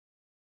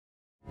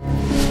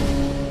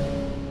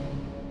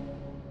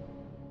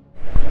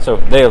So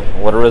Dayle,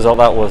 what a result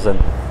that was then.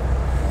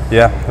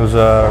 Yeah, it was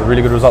a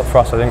really good result for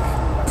us, I think.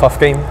 Tough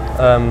game,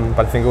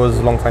 but I think it was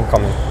a long time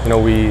coming. You know,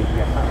 we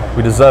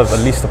deserve at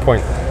least a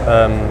point.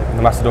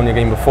 The Macedonia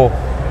game before,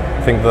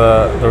 I think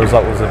the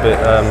result was a bit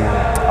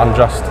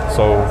unjust,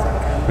 so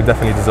we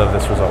definitely deserve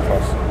this result for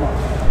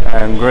us.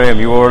 And Graeme,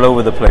 you were all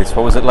over the place.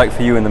 What was it like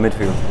for you in the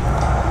midfield?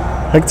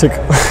 Hectic.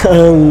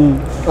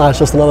 It's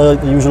just another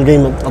usual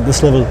game at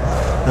this level.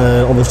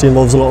 Obviously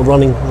involves a lot of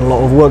running and a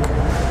lot of work.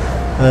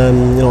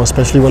 You know,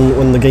 especially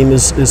when the game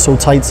is so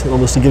tight, it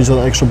obviously gives you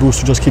that extra boost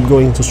to just keep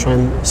going, to try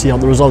and see out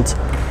the result.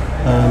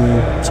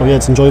 So yeah,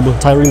 it's enjoyable,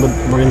 tiring but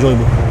very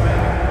enjoyable.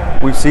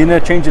 We've seen a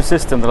change of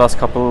system the last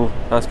couple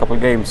of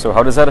games. So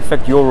how does that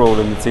affect your role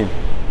in the team?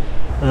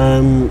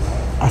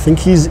 I think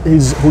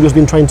Julio's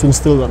been trying to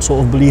instill that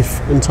sort of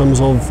belief in terms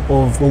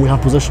of when we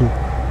have possession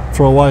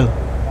for a while,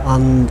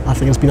 and I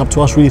think it's been up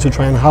to us really to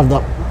try and have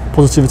that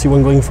positivity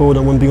when going forward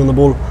and when being on the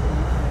ball,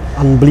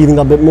 and believing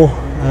that bit more.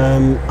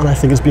 And I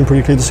think it's been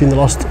pretty clear to see in the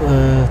last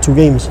 2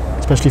 games,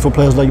 especially for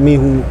players like me,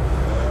 who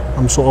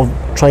I'm sort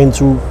of trying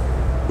to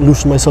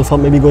loosen myself up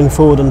maybe going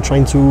forward and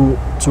trying to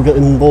get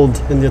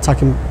involved in the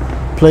attacking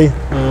play.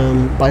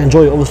 But I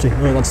enjoy it, obviously.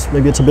 You know,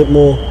 it's a bit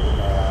more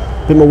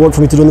work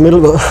for me to do in the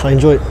middle, but I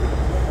enjoy it.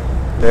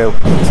 Dayle,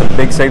 some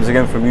big saves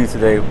again from you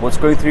today. What's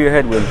going through your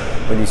head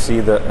when you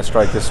see that a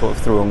striker sort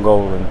of through on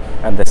goal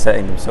and they're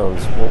setting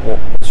themselves?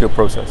 What's your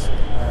process?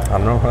 I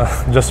don't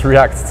know, just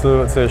react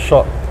to a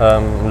shot.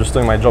 I'm just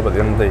doing my job at the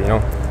end of the day, you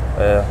know.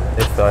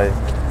 If I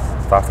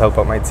have to help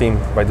out my team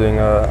by doing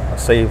a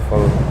save,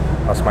 well,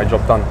 that's my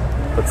job done.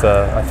 But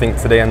I think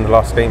today and the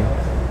last game,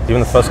 even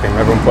the first game,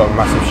 everyone put up a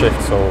massive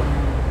shift. So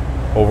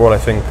overall, I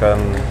think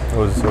it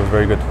was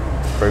very good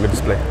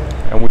display.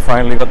 And we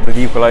finally got the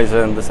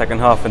equaliser in the second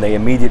half, and they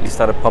immediately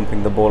started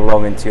pumping the ball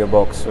along into your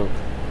box. So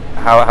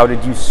how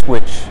did you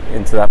switch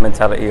into that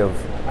mentality of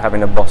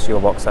having to boss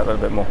your box that a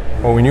little bit more?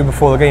 Well, we knew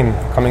before the game,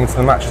 coming into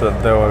the match,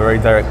 that they were a very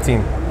direct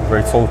team, a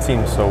very tall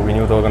team, so we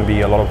knew there were going to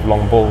be a lot of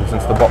long balls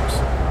into the box.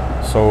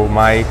 So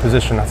my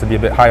position had to be a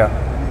bit higher,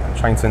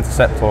 trying to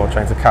intercept or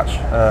trying to catch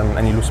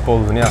any loose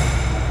balls in the air.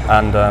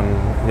 And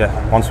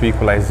yeah, once we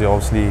equalised,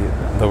 obviously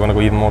they were going to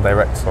go even more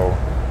direct, so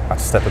I had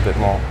to step a bit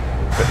more,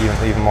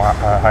 even more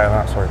higher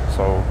than that, sorry.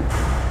 So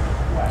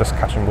just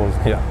catching balls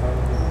here.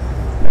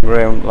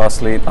 Graeme,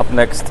 lastly, up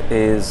next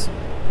is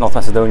North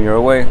Macedonia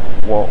away.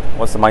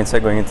 What's the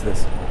mindset going into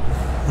this?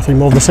 I think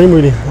more of the same,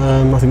 really.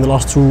 I think the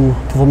last 2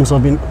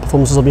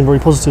 performances have been very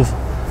positive.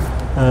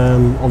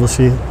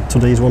 Obviously,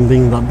 today's one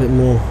being that bit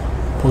more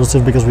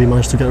positive because we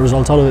managed to get a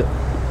result out of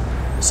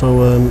it.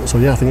 So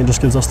yeah, I think it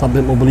just gives us that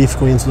bit more belief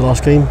going into the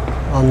last game,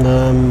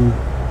 and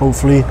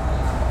hopefully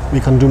we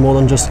can do more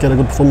than just get a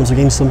good performance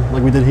against them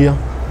like we did here,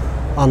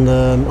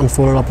 and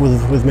follow it up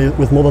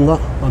with more than that,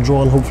 a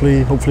draw, and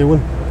hopefully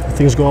win if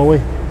things go our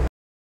way.